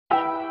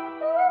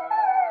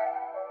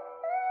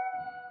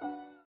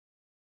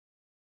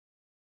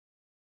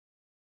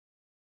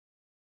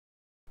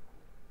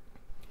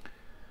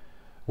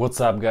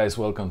What's up guys,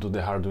 welcome to the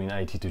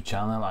Hardwin82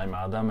 channel. I'm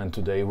Adam and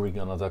today we're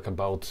gonna talk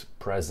about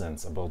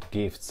presents, about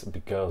gifts,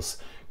 because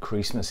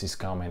Christmas is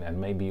coming and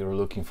maybe you're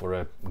looking for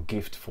a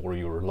gift for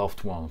your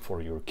loved one,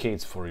 for your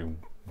kids, for your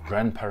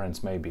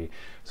grandparents maybe.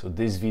 So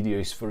this video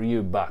is for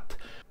you, but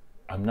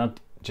I'm not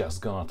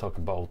just gonna talk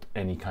about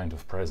any kind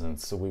of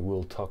presents. So we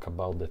will talk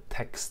about the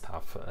tech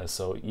stuff.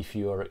 So if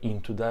you are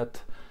into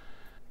that,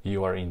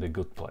 you are in the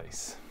good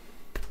place.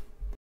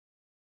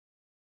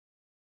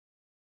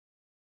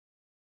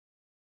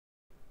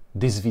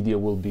 This video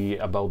will be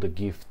about the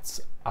gifts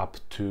up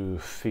to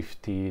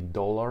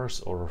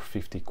 $50 or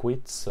 50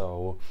 quid,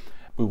 so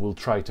we will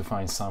try to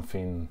find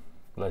something,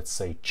 let's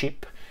say,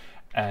 cheap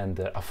and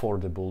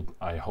affordable,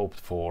 I hope,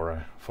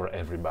 for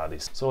everybody.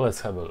 So let's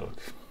have a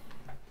look.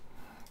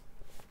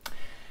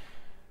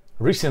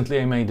 Recently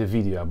I made a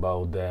video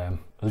about the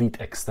lead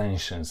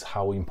extensions,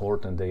 how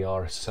important they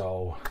are.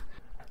 So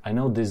I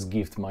know this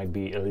gift might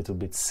be a little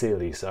bit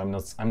silly, so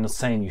I'm not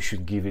saying you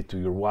should give it to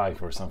your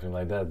wife or something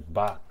like that,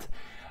 but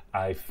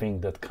I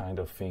think that kind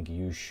of thing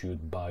you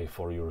should buy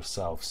for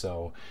yourself.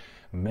 So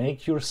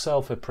make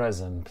yourself a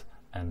present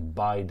and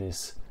buy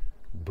this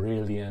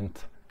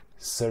brilliant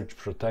surge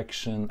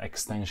protection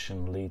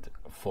extension lead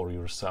for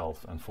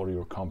yourself and for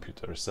your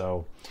computer.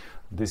 So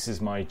this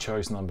is my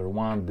choice number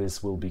one.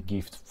 This will be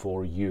gift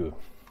for you.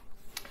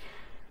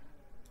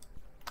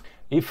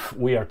 If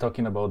we are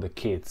talking about the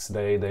kids,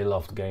 they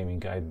loved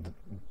gaming,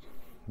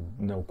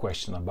 no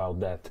question about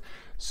that.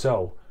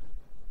 So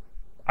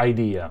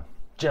idea,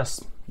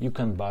 just you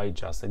can buy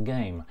just a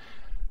game,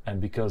 and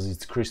because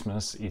it's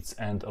Christmas, it's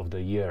end of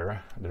the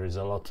year, there is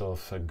a lot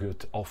of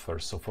good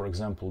offers. So for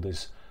example,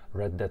 this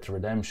Red Dead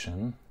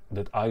Redemption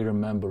that I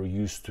remember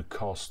used to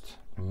cost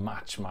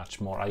much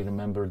more. I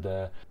remember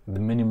the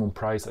minimum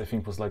price I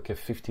think was like a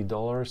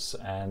 $50,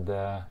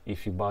 and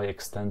if you buy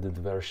extended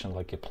version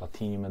like a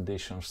platinum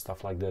edition,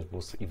 stuff like that,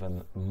 was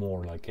even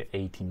more, like a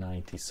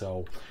 80-90.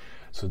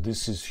 So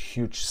this is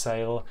huge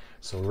sale.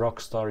 So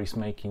Rockstar is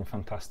making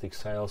fantastic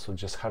sales, so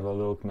just have a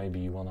look. Maybe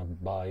you want to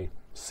buy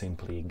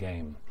simply a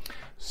game.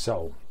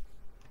 So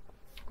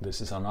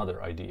this is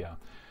another idea.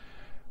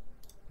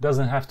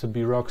 Doesn't have to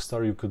be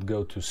Rockstar, you could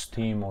go to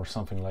Steam or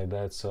something like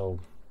that.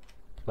 So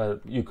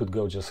you could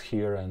go just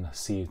here and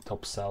see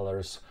top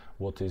sellers,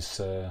 what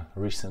is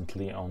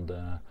recently on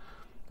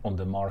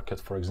the market.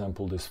 For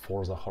example, this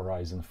Forza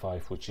Horizon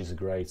 5, which is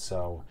great.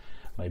 So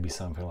maybe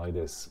something like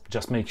this.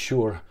 Just make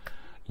sure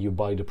you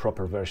buy the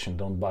proper version.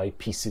 Don't buy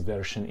PC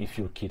version if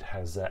your kid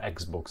has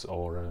Xbox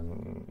or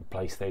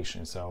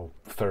PlayStation. So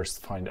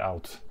first find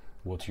out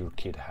what your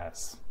kid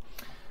has.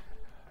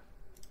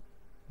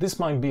 This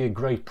might be a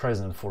great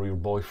present for your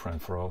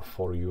boyfriend,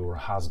 for your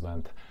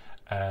husband.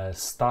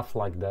 Stuff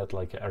like that,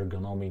 like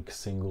ergonomic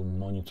single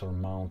monitor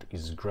mount,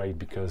 is great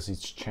because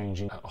it's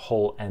changing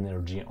whole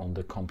energy on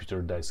the computer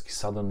desk.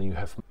 Suddenly you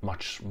have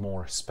much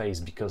more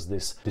space because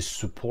this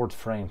support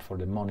frame for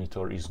the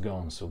monitor is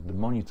gone. So the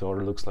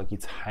monitor looks like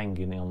it's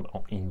hanging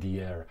in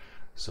the air.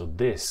 So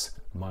this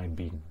might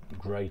be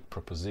great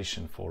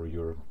proposition for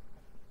your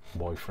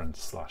boyfriend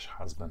slash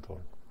husband or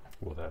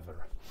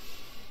whatever.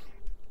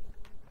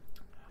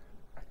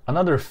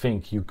 Another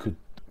thing you could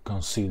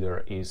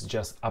consider is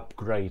just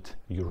upgrade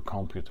your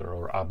computer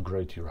or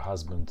upgrade your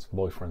husband,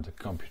 boyfriend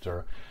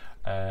computer.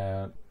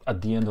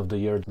 At the end of the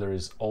year there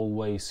is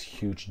always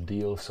huge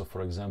deals. So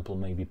for example,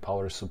 maybe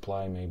power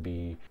supply,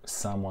 maybe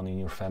someone in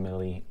your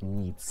family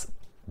needs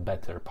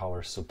better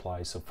power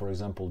supply. So for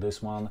example,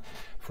 this one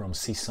from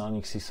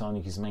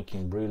Seasonic is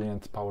making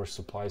brilliant power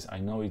supplies. I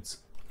know it's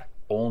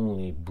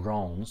only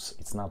bronze,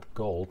 it's not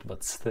gold,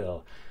 but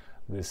still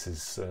this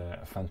is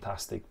a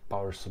fantastic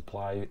power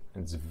supply.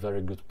 It's a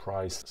very good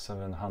price,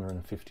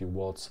 750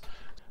 watts.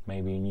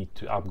 Maybe you need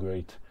to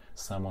upgrade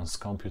someone's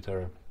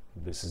computer.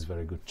 This is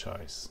very good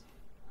choice.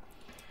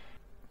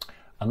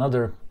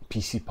 Another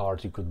PC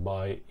part you could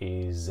buy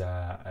is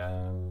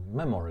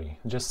memory,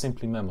 just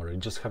simply memory.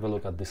 Just have a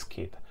look at this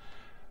kit.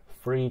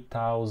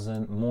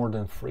 More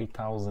than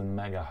 3000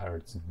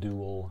 megahertz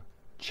dual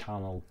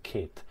channel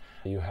kit.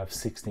 You have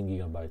 16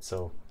 gigabytes.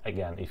 So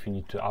again, if you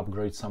need to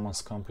upgrade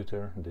someone's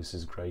computer, this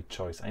is great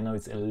choice. I know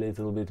it's a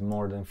little bit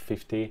more than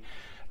 50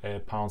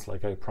 pounds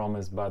like I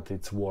promised, but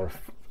it's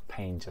worth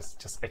paying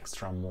just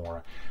extra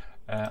more.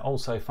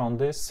 Also I found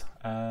this,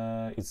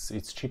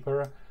 it's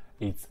cheaper,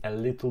 it's a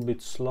little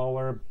bit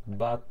slower,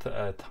 but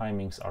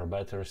timings are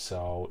better.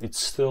 So it's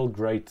still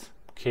great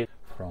kit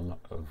from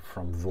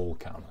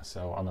VULCAN.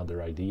 So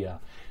another idea,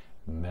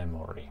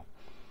 memory.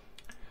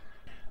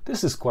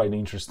 This is quite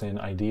interesting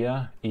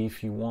idea.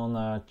 If you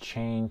wanna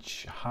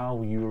change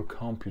how your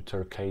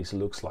computer case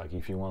looks like,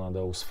 if you want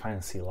those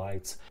fancy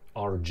lights,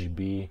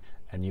 RGB,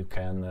 and you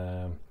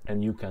can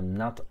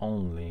not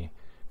only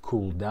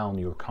cool down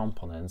your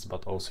components,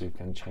 but also you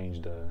can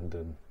change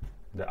the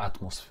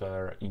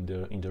atmosphere in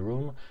the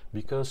room,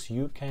 because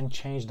you can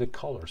change the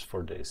colors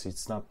for this.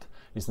 It's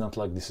not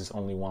like this is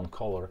only one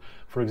color.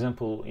 For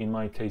example, in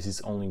my case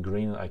it's only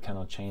green. I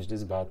cannot change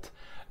this, but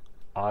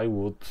I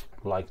would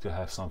like to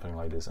have something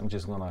like this. I'm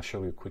just gonna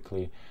show you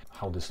quickly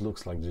how this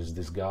looks like. There's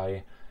this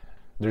guy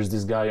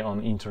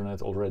on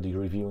internet already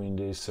reviewing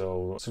this,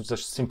 so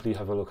just simply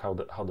have a look how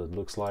that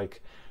looks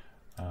like.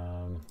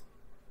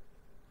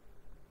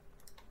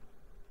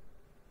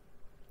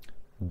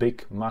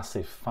 Big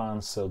massive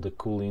fan, so the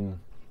cooling,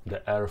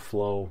 the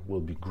airflow will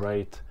be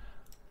great.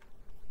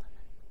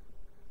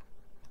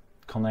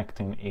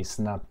 Connecting is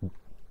not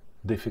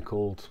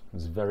difficult,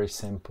 it's very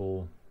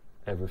simple.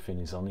 Everything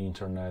is on the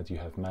internet, you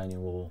have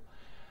manual,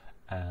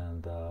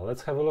 and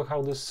let's have a look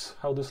how this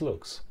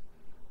looks.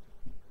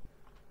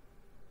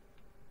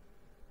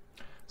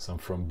 So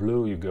from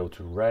blue you go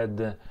to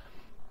red.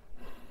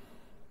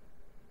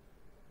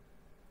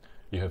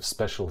 You have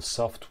special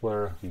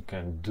software, you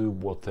can do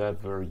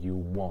whatever you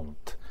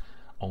want.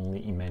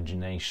 Only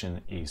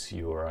imagination is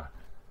your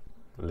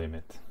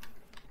limit.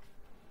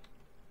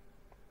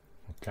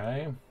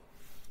 Okay.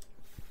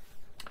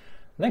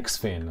 Next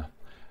thing.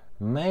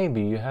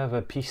 Maybe you have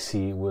a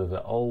PC with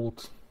an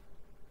old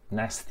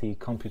nasty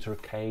computer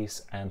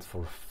case, and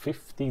for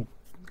 50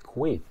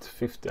 quid,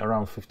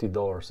 around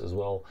 $50 as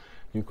well,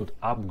 you could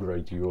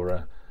upgrade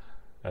your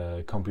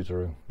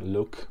computer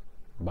look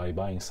by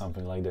buying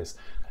something like this.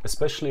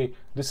 Especially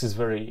this is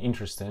very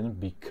interesting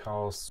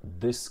because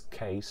this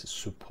case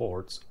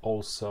supports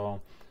also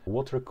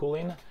water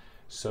cooling.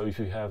 So if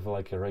you have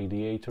like a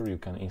radiator, you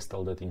can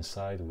install that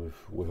inside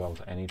without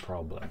any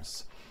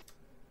problems.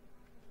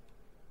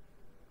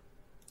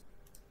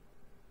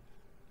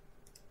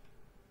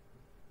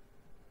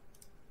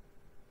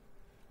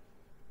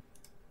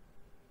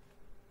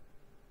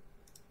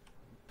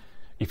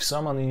 If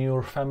someone in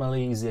your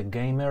family is a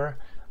gamer,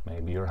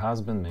 maybe your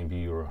husband, maybe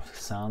your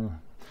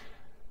son,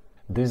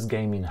 this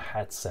gaming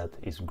headset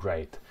is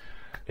great.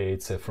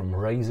 It's from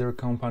Razer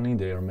company.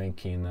 They are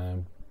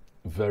making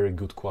very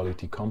good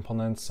quality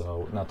components,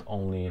 so not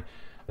only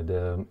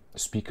the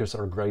speakers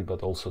are great,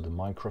 but also the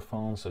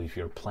microphone. So if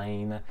you're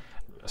playing,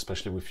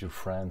 especially with your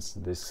friends,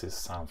 this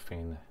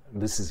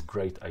is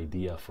great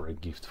idea for a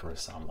gift for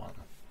someone.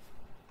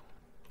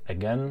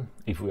 Again,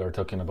 if we are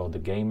talking about the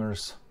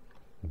gamers,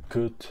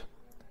 good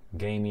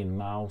gaming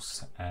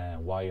mouse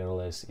and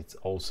wireless, it's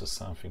also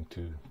something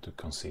to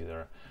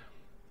consider.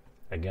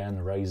 Again,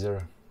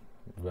 Razer,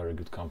 very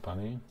good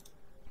company.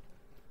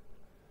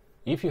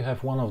 If you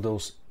have one of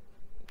those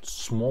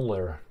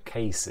smaller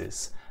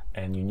cases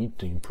and you need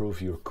to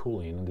improve your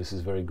cooling, this is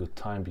very good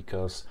time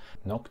because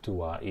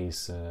Noctua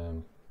is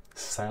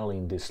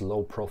selling this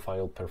low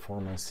profile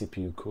performance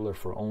CPU cooler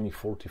for only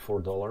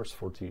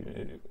 $44.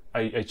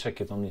 I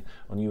check it on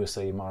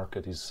USA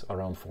market is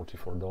around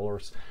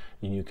 $44.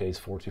 In UK is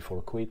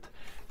 44 quid.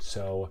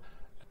 So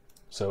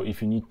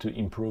if you need to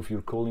improve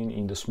your cooling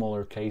in the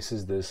smaller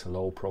cases, this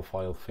low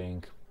profile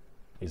thing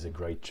is a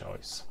great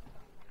choice.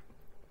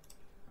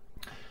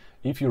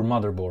 If your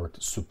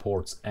motherboard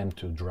supports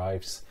M2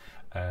 drives,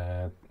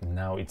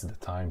 now it's the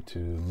time to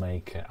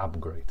make an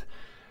upgrade.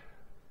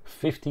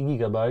 50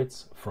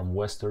 gigabytes from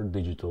Western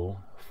Digital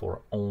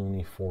for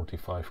only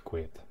 45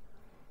 quid.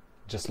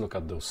 Just look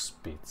at those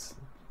speeds.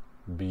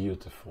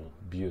 Beautiful,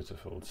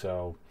 beautiful.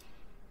 So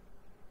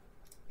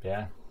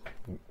yeah,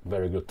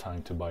 very good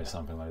time to buy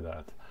something like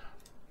that.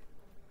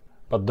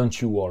 But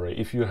don't you worry,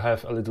 if you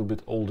have a little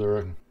bit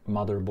older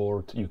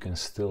motherboard, you can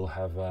still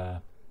have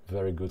a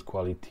very good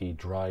quality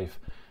drive.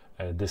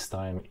 This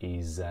time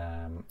is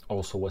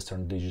also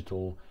Western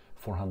Digital,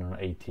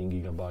 480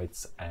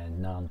 gigabytes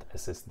and NAND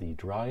SSD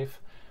drive.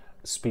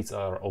 Speeds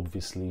are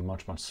obviously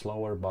much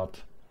slower,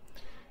 but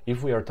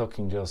if we are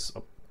talking just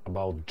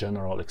about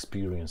general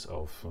experience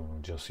of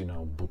just, you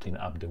know, booting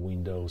up the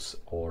Windows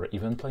or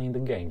even playing the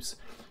games,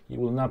 you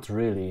will not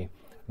really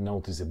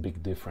notice a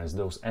big difference.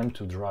 Those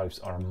M2 drives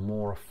are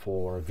more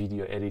for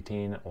video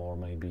editing, or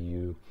maybe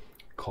you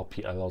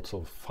copy a lot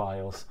of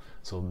files,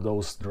 so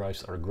those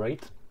drives are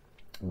great.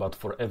 But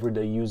for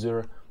everyday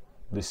user,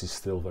 this is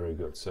still very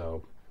good.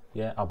 So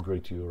yeah,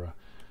 upgrade your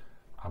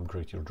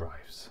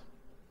drives.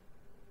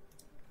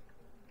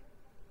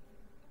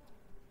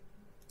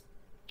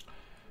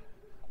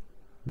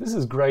 This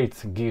is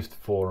great gift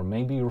for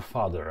maybe your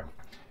father.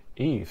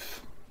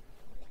 If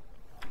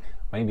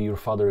maybe your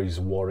father is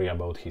worried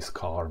about his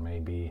car,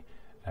 maybe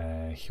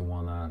he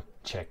wanna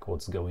check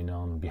what's going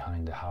on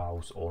behind the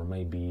house, or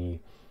maybe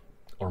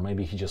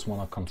he just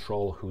wanna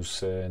control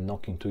who's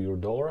knocking to your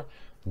door.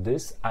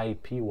 This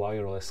IP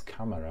wireless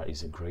camera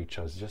is a great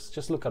choice.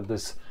 Just look at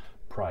this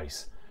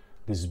price.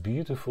 This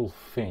beautiful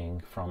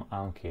thing from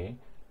Anki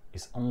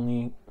is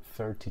only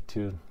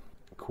 32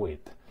 quid.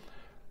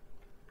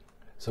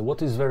 So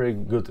what is very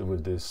good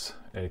with this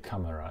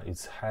camera?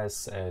 It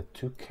has a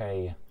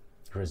 2K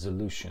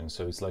resolution,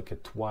 so it's like a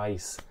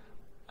twice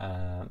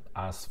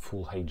as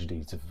full HD.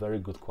 It's a very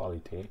good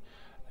quality.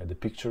 The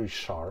picture is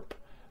sharp,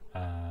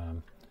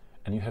 and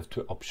you have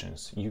two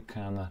options. You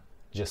can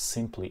just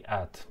simply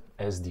add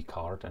SD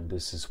card, and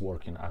this is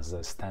working as a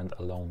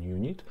standalone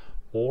unit,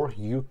 or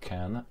you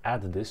can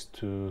add this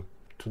to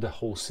the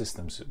whole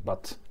system,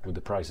 but with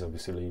the price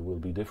obviously it will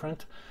be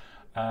different.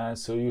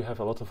 So you have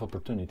a lot of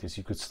opportunities.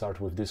 You could start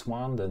with this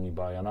one, then you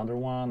buy another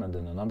one, and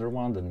then another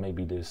one, then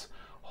maybe this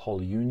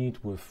whole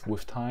unit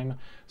with time.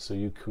 So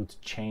you could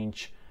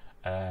change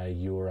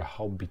your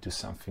hobby to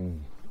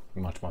something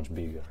much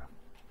bigger.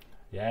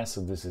 Yeah,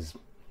 so this is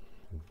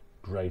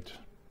great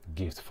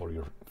gift for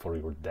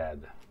your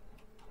dad.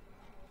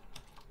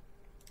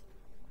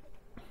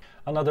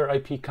 Another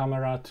IP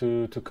camera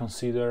to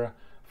consider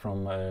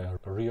from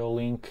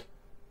Reolink,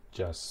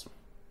 just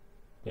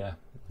yeah,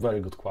 very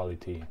good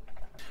quality.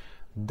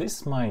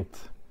 This might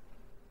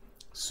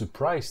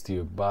surprise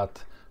you,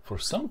 but for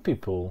some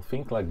people,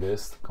 think like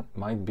this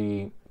might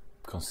be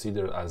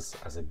considered as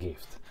a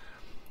gift.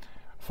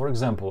 For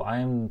example, I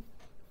am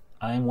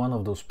one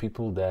of those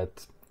people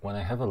that when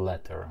I have a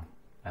letter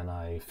and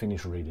I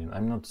finish reading,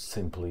 I'm not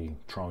simply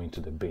throwing to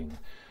the bin.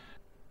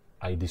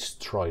 I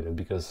destroy it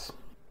because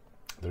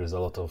there is a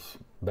lot of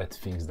bad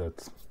things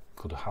that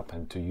could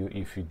happen to you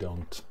if you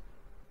don't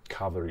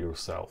cover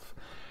yourself.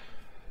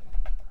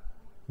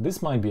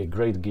 This might be a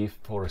great gift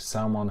for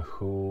someone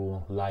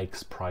who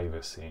likes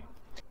privacy.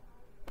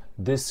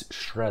 This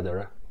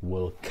shredder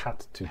will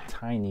cut to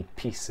tiny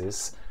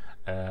pieces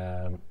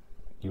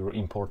your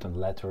important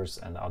letters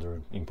and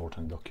other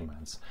important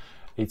documents.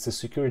 It's a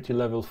security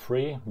level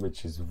 3,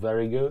 which is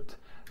very good,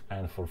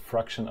 and for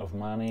fraction of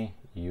money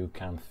you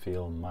can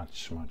feel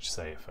much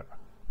safer.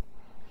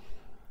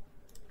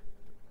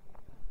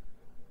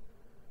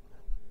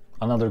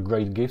 Another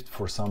great gift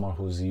for someone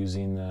who's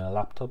using a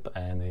laptop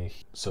and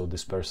so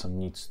this person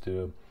needs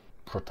to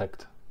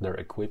protect their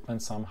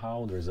equipment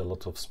somehow. There's a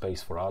lot of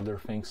space for other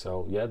things,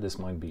 so yeah, this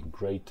might be a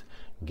great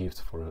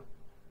gift for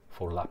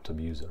laptop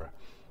user.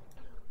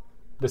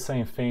 The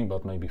same thing,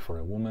 but maybe for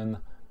a woman.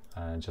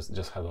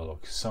 Just have a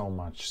look. So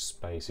much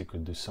space. You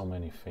could do so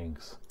many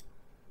things.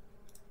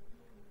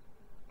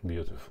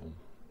 Beautiful.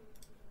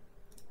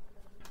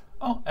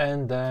 Oh,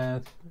 and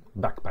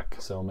backpack.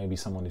 So maybe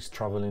someone is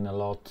traveling a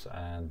lot,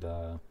 and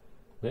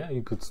yeah,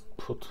 you could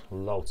put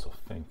loads of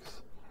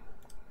things.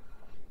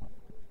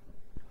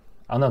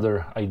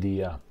 Another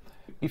idea.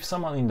 If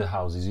someone in the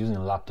house is using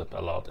a laptop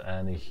a lot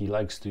and he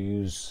likes to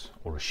use,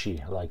 or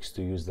she likes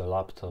to use the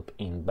laptop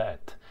in bed,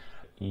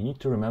 you need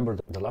to remember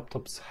that the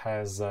laptops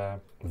has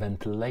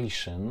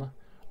ventilation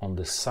on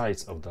the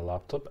sides of the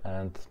laptop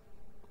and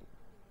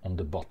on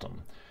the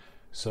bottom.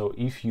 So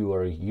if you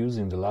are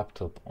using the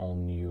laptop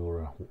on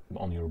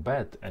your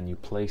bed and you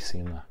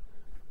placing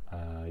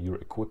your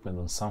equipment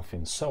on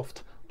something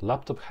soft, the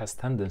laptop has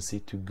tendency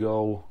to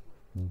go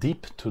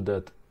deep to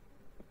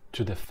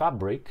the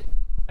fabric,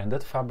 and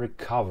that fabric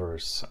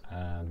covers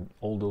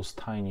all those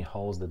tiny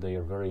holes that they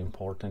are very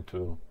important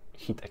to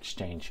heat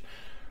exchange.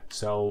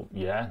 So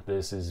yeah,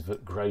 this is a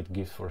great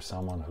gift for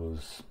someone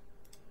who's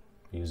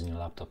using a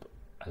laptop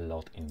a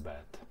lot in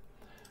bed.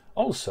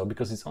 Also,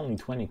 because it's only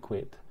 20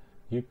 quid,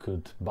 you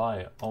could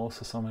buy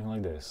also something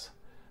like this.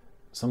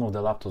 Some of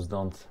the laptops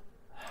don't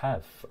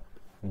have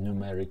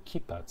numeric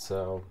keypad,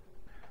 so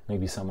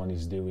maybe someone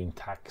is doing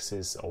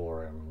taxes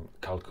or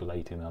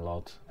calculating a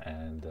lot,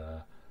 and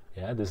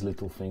yeah, these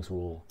little things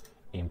will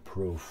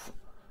improve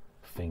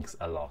things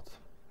a lot.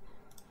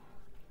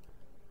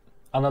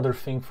 Another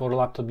thing for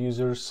laptop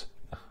users,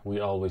 we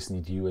always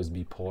need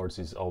USB ports.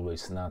 It's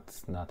always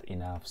not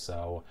enough,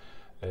 so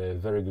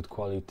very good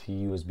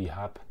quality USB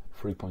hub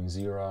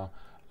 3.0.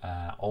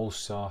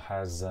 Also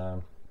has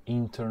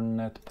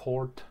internet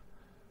port,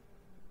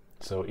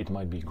 so it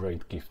might be a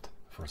great gift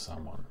for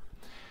someone.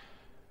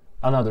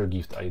 Another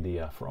gift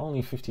idea, for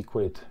only 50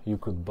 quid you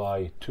could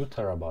buy 2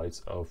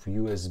 terabytes of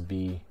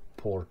USB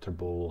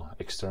portable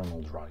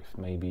external drive.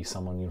 Maybe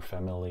someone in your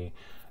family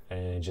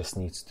just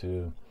needs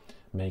to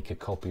make a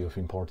copy of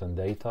important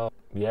data.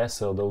 Yeah,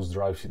 so those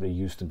drives, they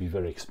used to be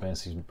very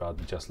expensive,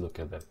 but just look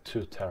at that,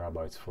 2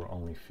 terabytes for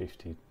only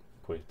 50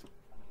 quid.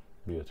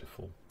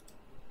 Beautiful.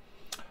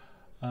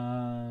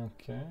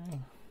 Okay,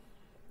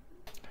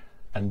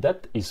 and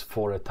that is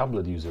for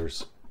tablet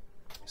users.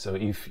 So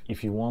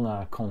if you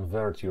wanna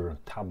convert your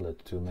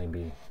tablet to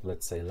maybe,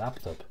 let's say,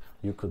 laptop,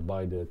 you could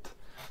buy that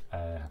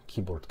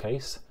keyboard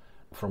case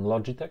from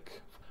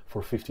Logitech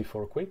for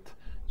 54 quid.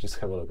 Just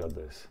have a look at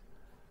this.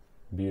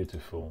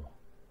 Beautiful.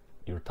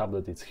 Your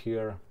tablet is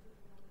here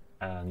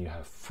and you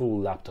have full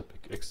laptop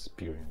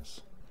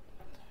experience.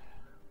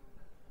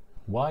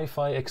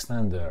 Wi-Fi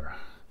extender.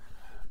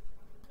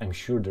 I'm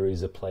sure there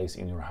is a place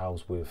in your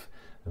house with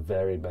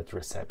very bad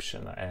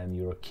reception and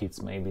your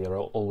kids maybe are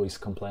always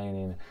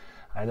complaining,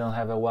 I don't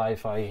have a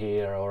Wi-Fi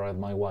here, or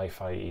my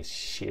Wi-Fi is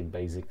shit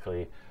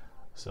basically.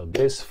 So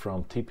this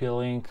from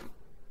TP-Link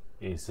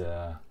is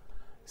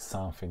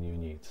something you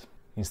need.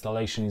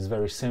 Installation is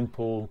very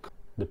simple,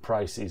 the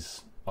price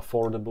is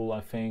affordable,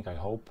 I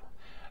hope,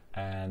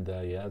 and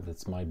yeah,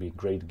 that might be a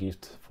great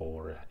gift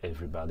for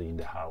everybody in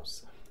the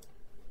house.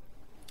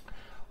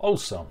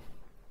 Also,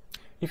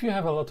 if you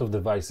have a lot of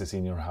devices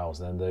in your house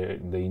and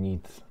they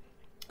need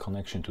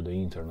connection to the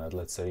internet,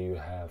 let's say you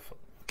have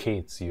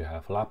kids, you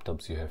have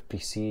laptops, you have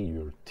PC,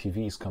 your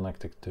TV is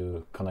connected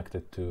to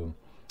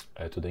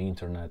the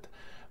internet,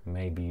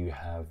 maybe you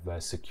have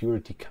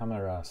security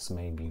cameras,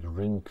 maybe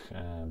ring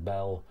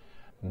bell,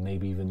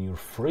 maybe even your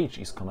fridge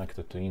is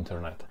connected to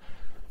internet,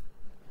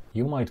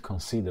 you might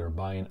consider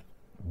buying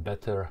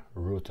better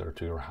router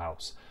to your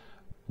house.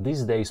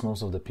 These days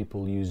most of the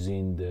people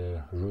using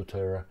the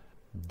router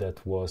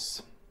that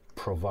was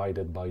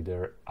provided by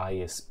their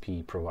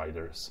ISP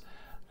providers.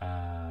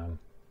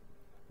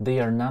 They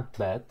are not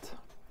bad,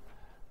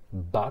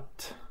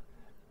 but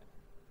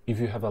if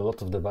you have a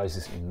lot of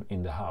devices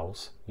in the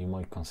house, you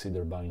might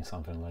consider buying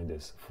something like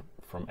this.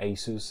 From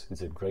ASUS,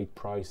 it's a great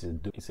price,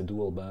 it's a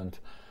dual band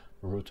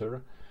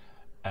router,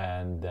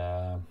 and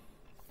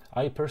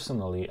I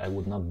personally, I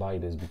would not buy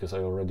this because I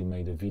already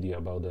made a video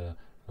about a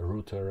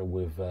router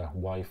with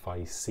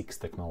Wi-Fi 6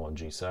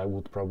 technology, so I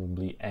would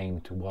probably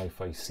aim to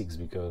Wi-Fi 6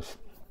 because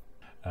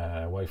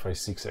Wi-Fi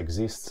 6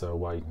 exists, so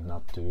why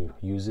not to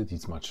use it?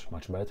 It's much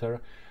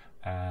better,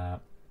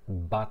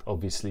 but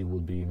obviously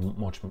would be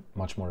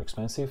much more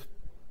expensive.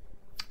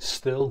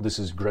 Still, this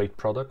is great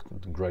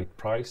product, great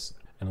price,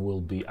 and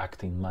will be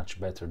acting much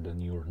better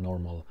than your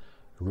normal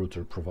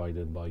router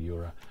provided by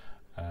your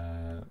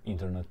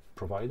internet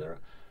provider.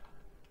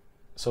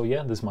 So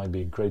yeah, this might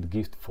be a great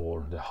gift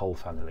for the whole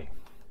family.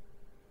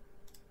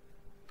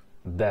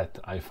 That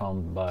I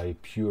found by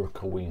pure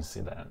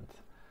coincidence.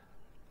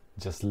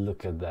 Just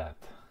look at that.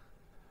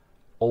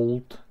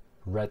 Old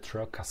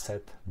retro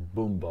cassette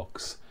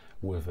boombox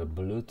with a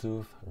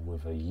Bluetooth,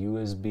 with a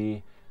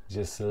USB.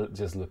 Just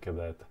look at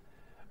that.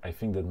 I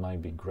think that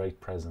might be a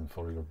great present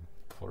for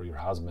your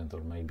husband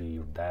or maybe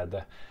your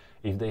dad,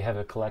 if they have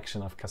a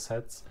collection of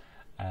cassettes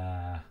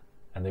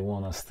and they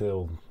want to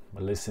still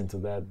listen to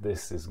that.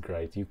 This is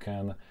great. You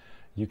can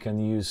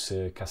use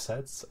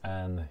cassettes,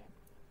 and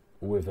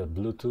with a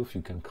Bluetooth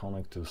you can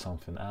connect to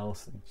something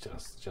else.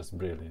 Just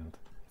brilliant.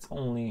 It's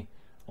only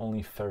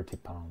 30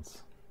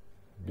 pounds.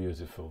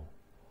 Beautiful.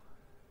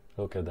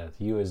 Look at that.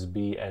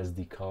 USB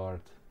SD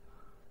card.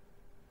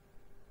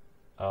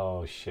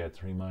 Oh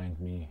shit, remind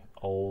me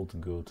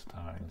old good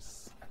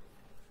times.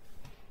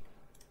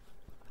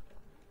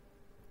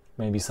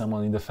 Maybe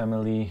someone in the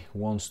family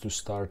wants to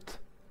start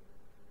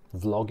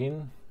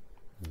vlogging.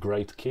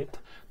 Great kit.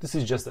 This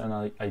is just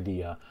an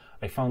idea.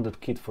 I found that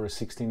kit for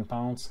 16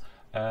 pounds.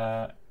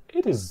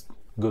 It is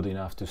good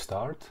enough to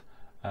start.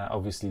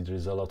 Obviously there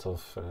is a lot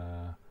of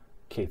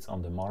kits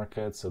on the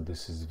market, so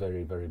this is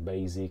very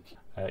basic.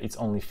 It's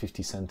only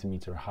 50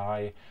 centimeter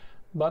high,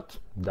 but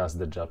does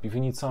the job. If you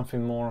need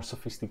something more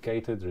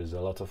sophisticated, there is a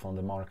lot of on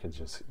the market.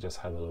 Just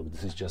have a look.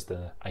 This is just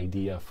an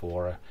idea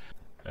for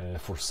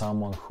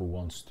someone who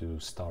wants to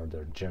start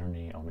their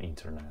journey on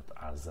internet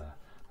as a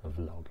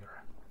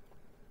vlogger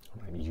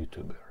or a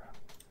YouTuber.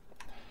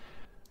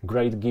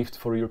 Great gift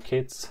for your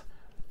kids.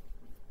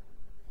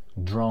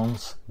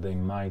 Drones, they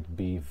might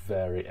be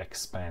very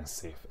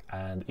expensive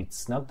and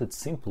it's not that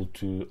simple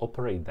to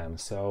operate them,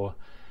 so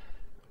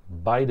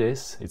buy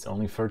this. It's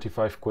only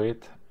 35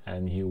 quid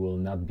and you will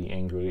not be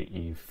angry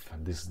if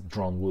this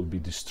drone will be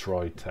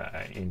destroyed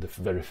in the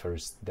very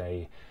first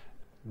day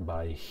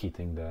by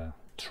hitting the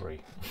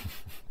tree.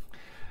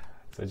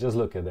 So just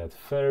look at that,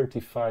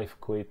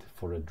 35 quid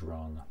for a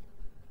drone.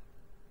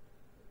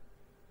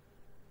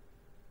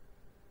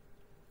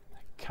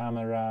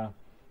 Camera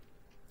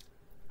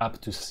up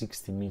to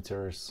 60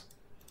 meters,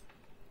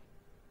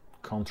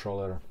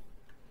 controller,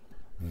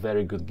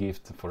 very good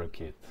gift for a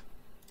kid.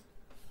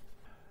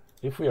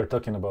 If we are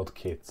talking about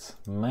kids,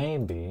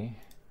 maybe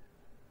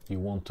you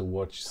want to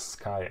watch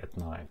sky at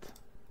night.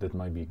 That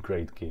might be a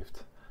great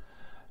gift.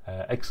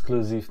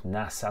 Exclusive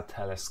NASA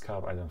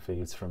telescope. I don't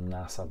think it's from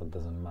NASA, but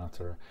doesn't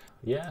matter.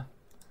 Yeah,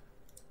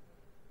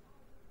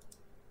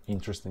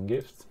 interesting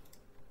gift.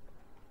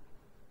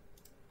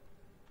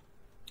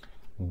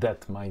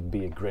 That might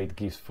be a great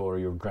gift for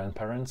your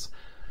grandparents.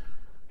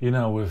 You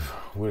know,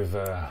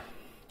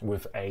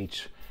 with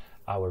age,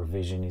 our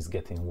vision is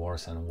getting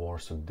worse and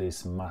worse. So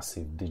this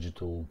massive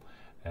digital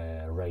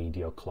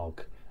radio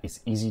clock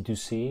is easy to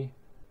see.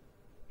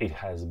 It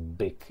has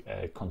big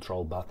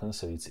control buttons,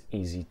 so it's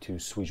easy to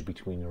switch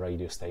between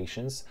radio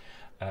stations.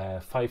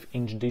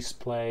 5-inch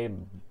display,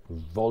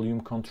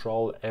 volume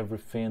control,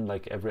 everything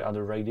like every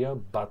other radio,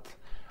 but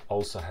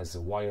also has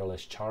a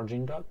wireless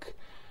charging dock.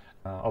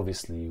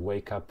 Obviously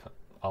wake up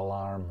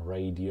alarm,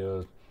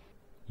 radio,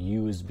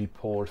 USB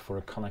port for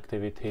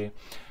connectivity.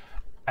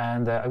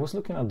 And I was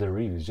looking at the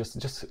reviews.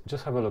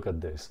 Just have a look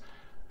at this.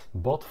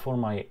 Bought for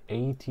my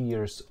 80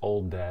 years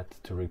old dad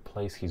to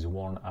replace his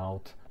worn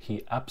out.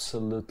 He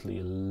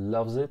absolutely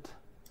loves it.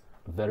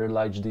 Very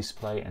large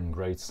display and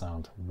great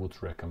sound.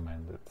 Would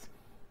recommend it.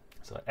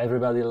 So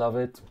everybody love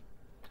it.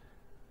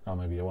 Or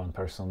maybe one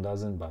person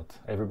doesn't, but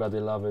everybody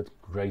love it.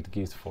 Great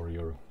gift for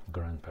your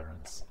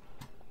grandparents.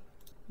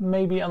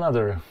 Maybe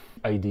another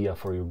idea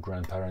for your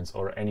grandparents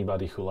or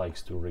anybody who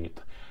likes to read.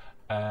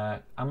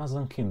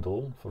 Amazon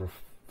Kindle for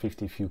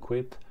 50 few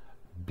quid.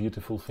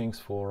 Beautiful things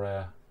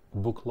for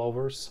book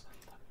lovers.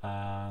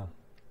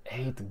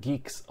 8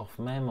 gigs of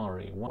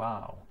memory.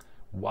 Wow.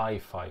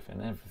 Wi-Fi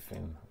and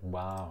everything.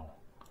 Wow.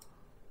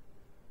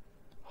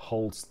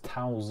 Holds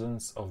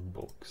thousands of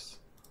books.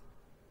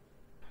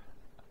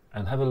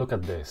 And have a look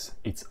at this.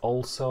 It's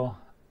also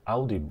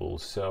audible,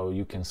 so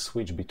you can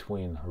switch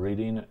between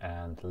reading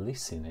and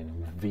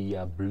listening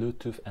via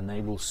Bluetooth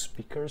enabled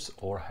speakers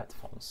or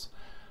headphones.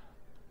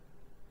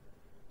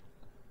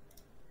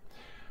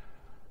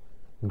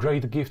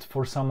 Great gift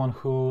for someone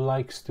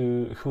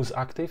who's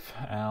active,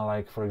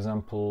 like for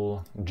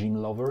example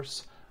gym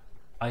lovers.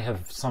 I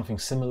have something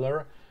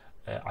similar.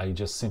 I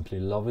just simply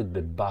love it.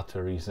 The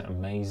battery is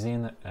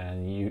amazing,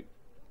 and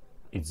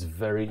it's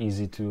very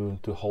easy to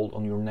hold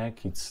on your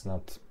neck. It's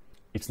not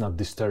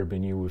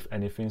disturbing you with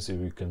anything, so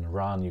you can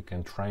run, you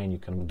can train, you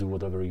can do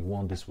whatever you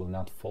want. This will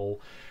not fall.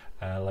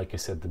 Like I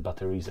said, the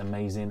battery is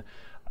amazing.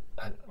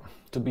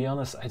 To be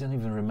honest, I don't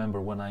even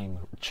remember when I'm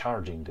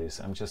charging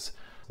this.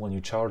 When you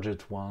charge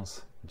it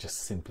once,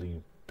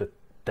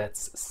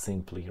 that's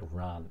simply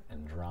run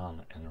and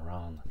run and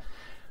run.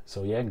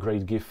 So yeah,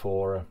 great gift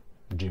for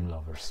gym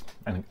lovers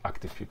and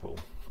active people.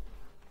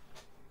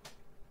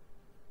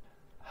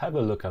 Have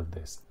a look at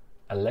this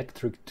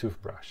electric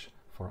toothbrush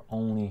for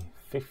only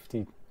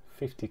 50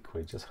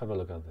 quid. Just have a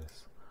look at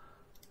this.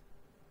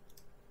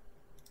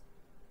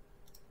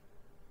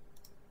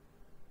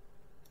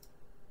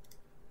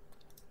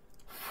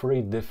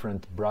 Three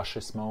different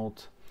brushes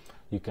mode.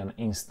 You can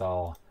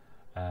install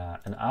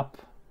an app.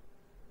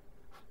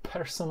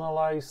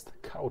 Personalized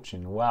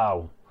couching.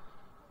 Wow.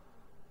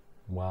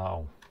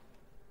 Wow.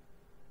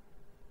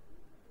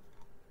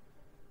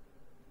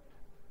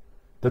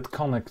 That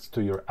connects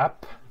to your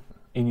app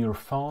in your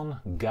phone,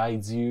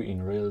 guides you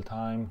in real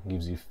time,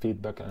 gives you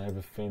feedback and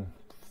everything.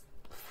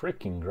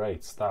 Freaking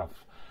great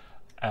stuff.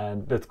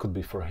 And that could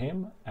be for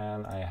him,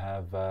 and I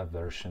have a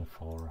version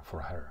for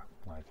her,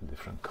 like a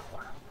different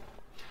color.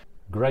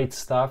 Great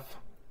stuff.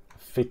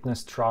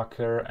 Fitness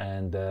tracker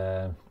and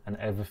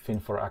everything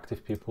for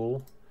active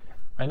people.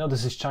 I know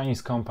this is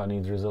Chinese company.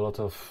 There's a lot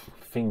of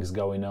things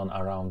going on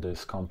around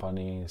this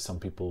company. Some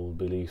people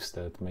believe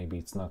that maybe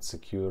it's not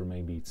secure,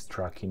 maybe it's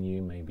tracking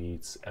you, maybe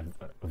it's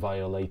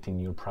violating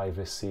your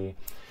privacy.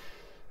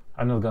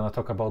 I'm not gonna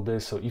talk about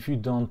this. So if you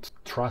don't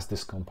trust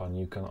this company,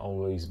 you can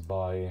always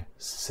buy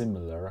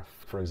similar,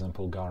 for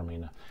example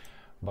Garmin.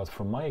 But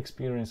from my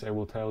experience, I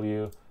will tell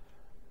you,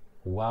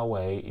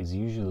 Huawei is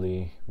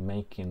usually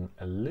making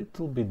a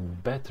little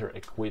bit better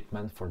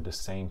equipment for the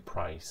same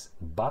price,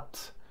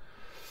 but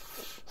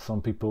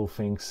some people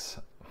think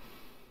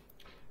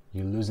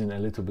you're losing a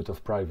little bit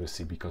of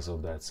privacy because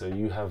of that. So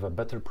you have a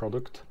better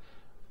product,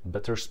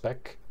 better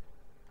spec,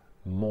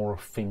 more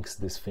things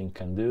this thing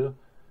can do,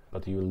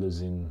 but you're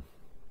losing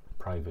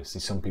privacy.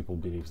 Some people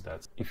believe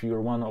that. If you're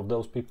one of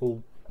those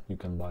people, you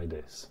can buy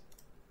this.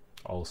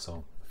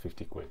 Also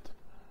 50 quid.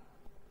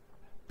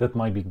 That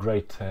might be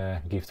great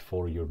gift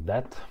for your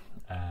dad.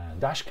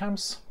 Dash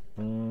cams,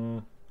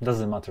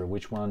 doesn't matter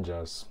which one,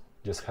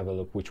 just have a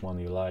look which one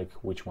you like,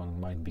 which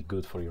one might be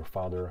good for your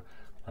father,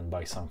 and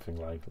buy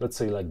something like, let's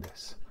say like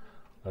this.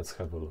 Let's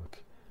have a look.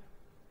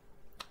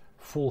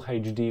 Full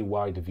HD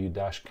wide view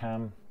dash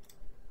cam,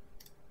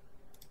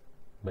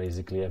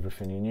 basically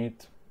everything you need.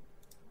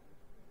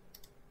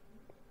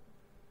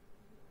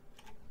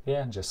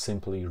 Yeah, just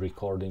simply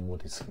recording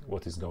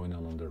what is going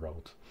on the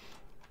road.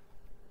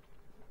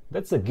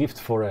 That's a gift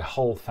for a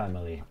whole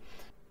family.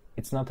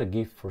 It's not a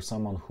gift for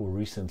someone who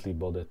recently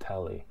bought a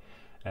telly,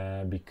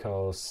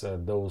 because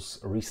those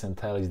recent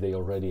tellies, they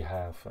already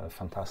have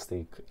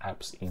fantastic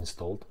apps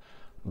installed.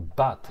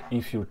 But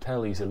if your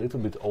telly is a little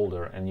bit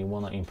older and you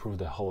want to improve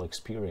the whole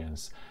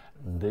experience,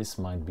 this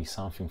might be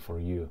something for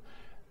you.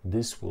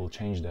 This will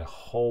change the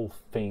whole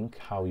thing,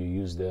 how you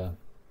use the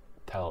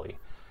telly.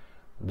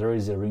 There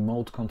is a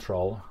remote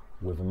control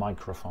with a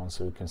microphone,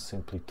 so you can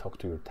simply talk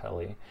to your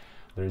telly.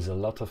 There is a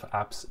lot of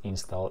apps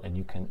installed, and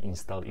you can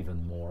install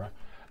even more.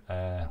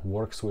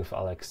 Works with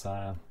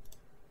Alexa,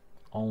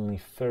 only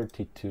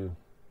 32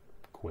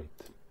 quid.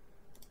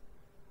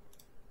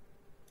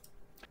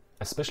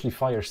 Especially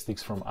Fire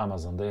Sticks from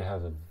Amazon, they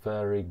have a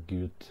very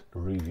good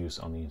reviews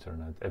on the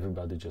internet.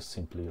 Everybody just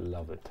simply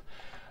love it.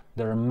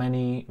 There are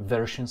many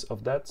versions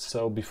of that,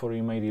 so before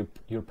you made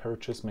your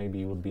purchase,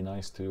 maybe it would be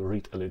nice to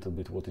read a little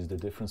bit what is the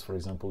difference. For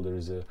example, there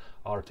is an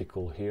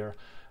article here,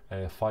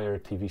 Fire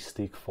TV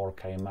Stick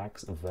 4K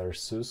Max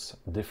versus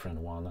different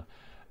one.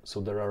 So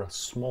there are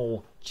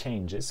small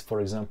changes. For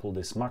example,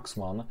 this Max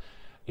one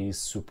is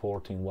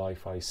supporting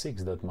Wi-Fi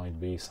 6. That might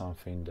be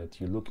something that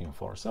you're looking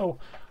for. So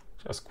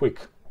just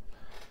quick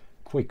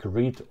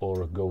read,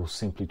 or go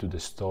simply to the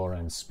store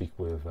and speak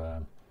with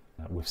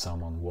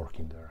someone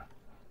working there.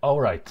 All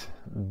right,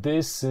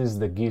 this is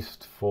the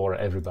gift for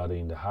everybody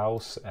in the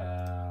house.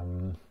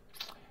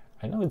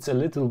 I know it's a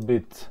little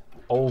bit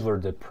over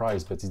the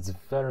price, but it's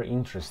very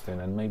interesting,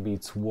 and maybe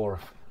it's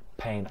worth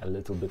paying a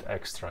little bit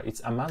extra.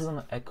 It's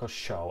Amazon Echo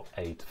Show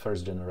 8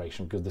 first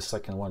generation, because the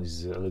second one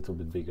is a little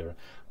bit bigger.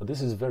 But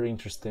this is very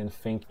interesting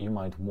thing you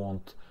might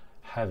want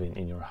having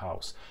in your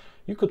house.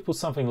 You could put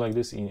something like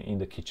this in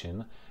the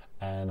kitchen,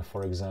 and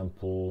for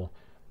example,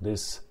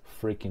 this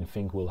freaking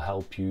thing will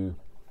help you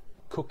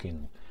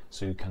cooking.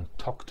 So you can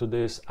talk to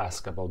this,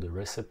 ask about the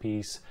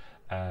recipes.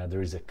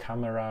 There is a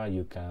camera.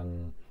 You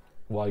can,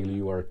 while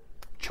you are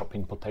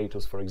chopping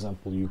potatoes, for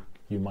example, you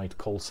might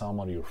call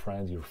someone, your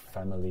friend, your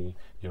family,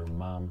 your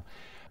mom.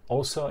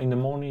 Also in the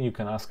morning you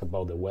can ask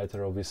about the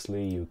weather,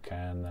 obviously, you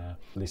can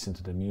listen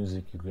to the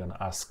music, you can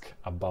ask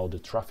about the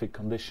traffic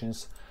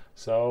conditions.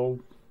 So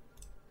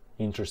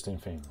interesting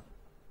thing.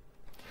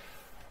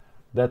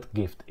 That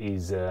gift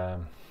is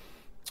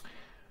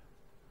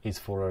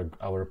for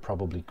our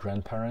probably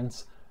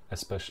grandparents,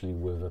 especially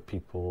with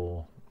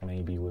people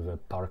maybe with a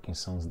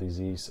Parkinson's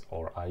disease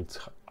or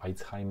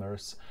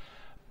Alzheimer's.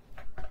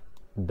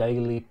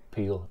 Daily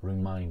pill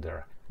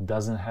reminder.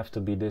 Doesn't have to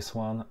be this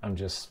one. I'm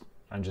just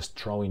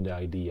throwing the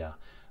idea.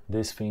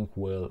 This thing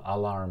will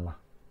alarm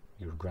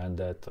your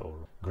granddad or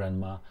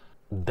grandma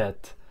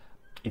that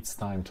it's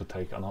time to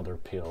take another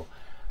pill.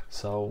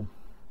 So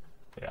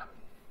yeah,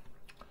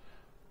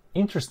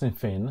 interesting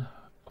thing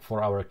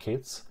for our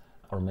kids,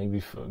 or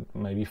maybe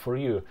for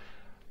you.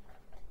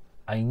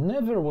 I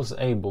never was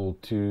able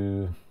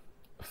to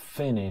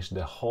finish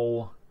the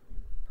whole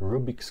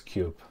Rubik's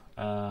Cube.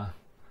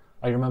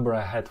 I remember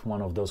I had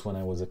one of those when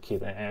I was a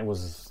kid.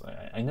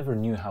 I never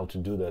knew how to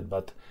do that,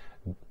 but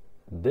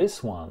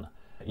this one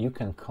you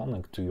can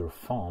connect to your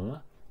phone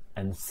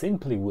and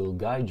simply will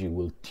guide you,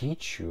 will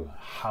teach you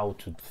how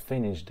to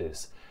finish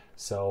this.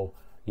 So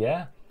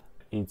yeah,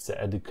 it's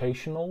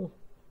educational,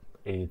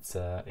 it's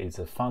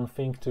a fun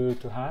thing to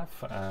have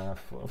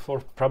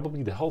for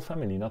probably the whole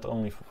family, not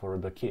only for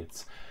the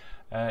kids.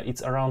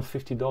 It's around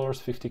 $50,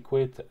 50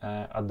 quid.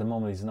 At the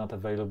moment it's not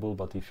available,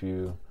 but if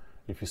you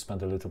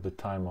spend a little bit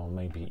time on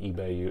maybe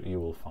eBay, you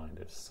will find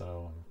this.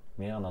 So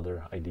yeah,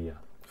 another idea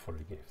for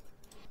a gift.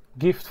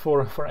 Gift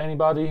for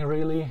anybody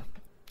really.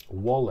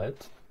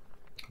 Wallet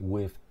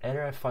with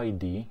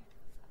RFID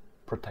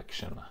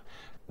protection.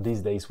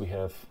 These days we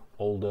have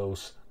all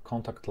those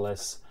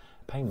contactless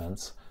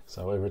payments.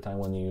 So every time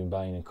when you're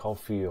buying a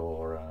coffee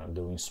or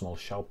doing small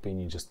shopping,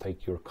 you just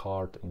take your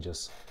card and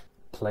just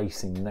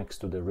placing next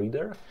to the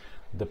reader.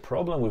 The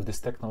problem with this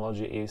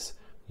technology is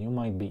you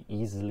might be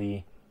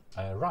easily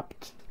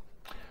wrapped.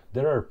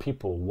 There are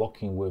people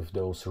walking with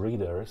those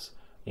readers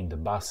in the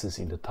buses,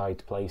 in the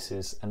tight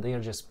places, and they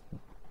are just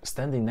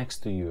standing next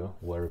to you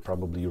where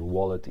probably your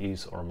wallet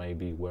is, or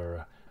maybe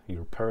where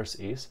your purse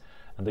is,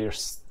 and they are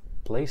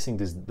placing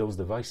those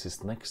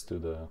devices next to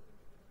the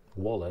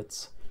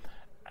wallets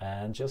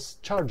and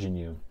just charging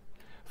you.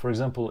 For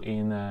example,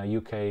 in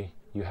UK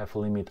you have a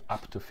limit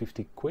up to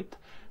 50 quid,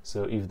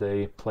 so if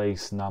they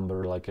place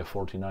number like a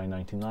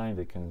 49.99,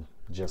 they can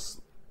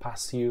just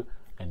pass you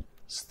and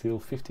steal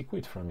 50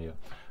 quid from you.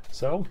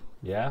 So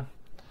yeah,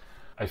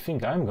 I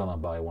think I'm gonna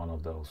buy one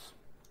of those.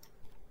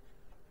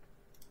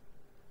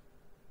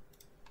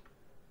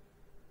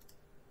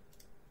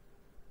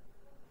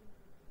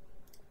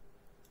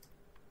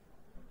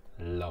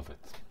 Love it.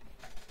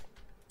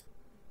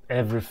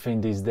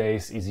 Everything these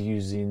days is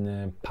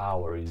using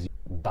power.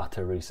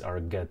 Batteries are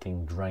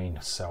getting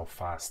drained so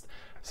fast.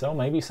 So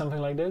maybe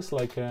something like this,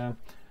 like a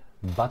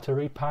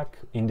battery pack.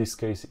 In this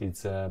case,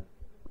 it's a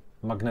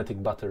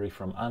magnetic battery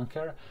from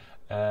Anker.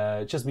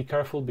 Just be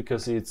careful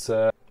because it's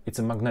a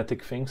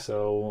magnetic thing.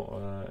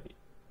 So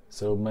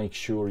so make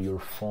sure your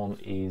phone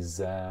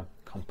is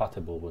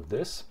compatible with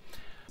this.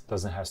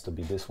 Doesn't have to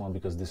be this one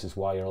because this is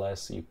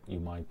wireless. You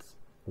might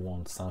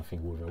want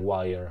something with a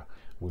wire,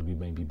 will be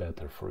maybe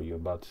better for you.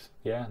 But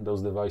yeah,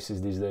 those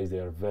devices these days, they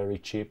are very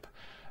cheap,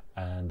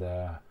 and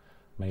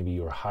maybe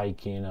you're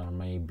hiking, or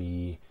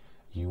maybe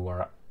you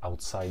are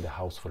outside the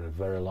house for a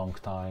very long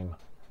time.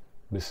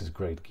 This is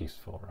great gift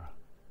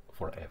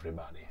for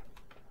everybody.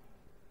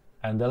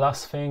 And the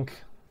last thing,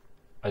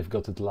 I've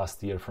got it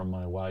last year from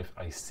my wife.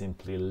 I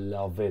simply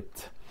love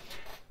it.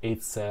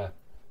 It's a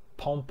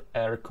pump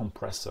air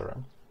compressor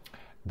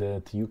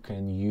that you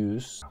can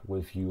use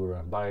with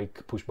your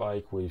bike, push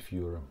bike, with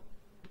your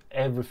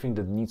everything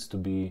that needs to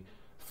be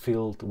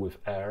filled with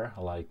air,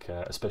 like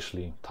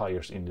especially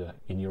tires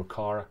in your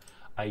car.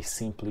 I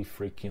simply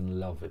freaking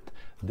love it.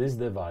 This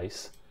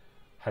device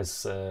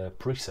has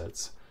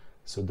presets,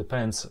 so it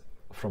depends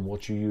from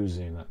what you're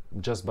using.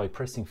 Just by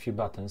pressing few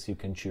buttons you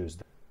can choose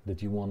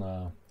that you want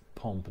to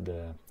pump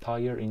the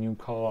tire in your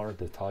car,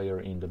 the tire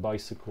in the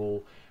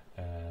bicycle,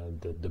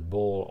 the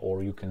ball,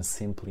 or you can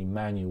simply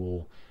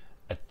manual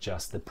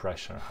adjust the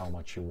pressure how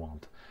much you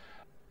want.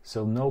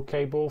 So no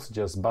cables,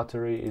 just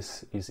battery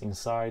is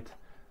inside.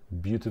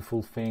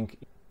 Beautiful thing,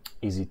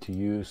 easy to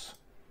use,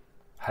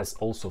 has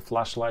also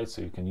flashlight,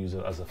 so you can use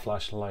it as a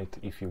flashlight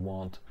if you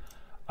want.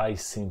 I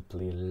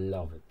simply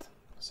love it.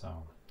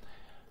 So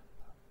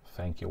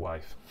thank you,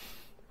 wife.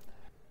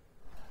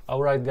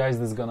 Alright guys,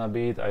 this is gonna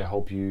be it. I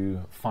hope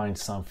you find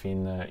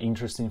something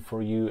interesting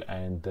for you,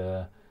 and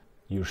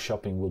your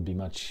shopping will be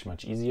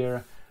much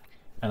easier.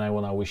 And I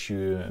want to wish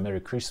you a Merry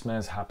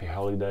Christmas, Happy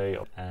Holiday,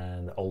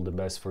 and all the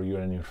best for you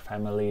and your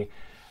family.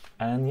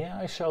 And yeah,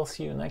 I shall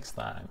see you next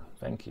time.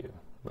 Thank you.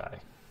 Bye.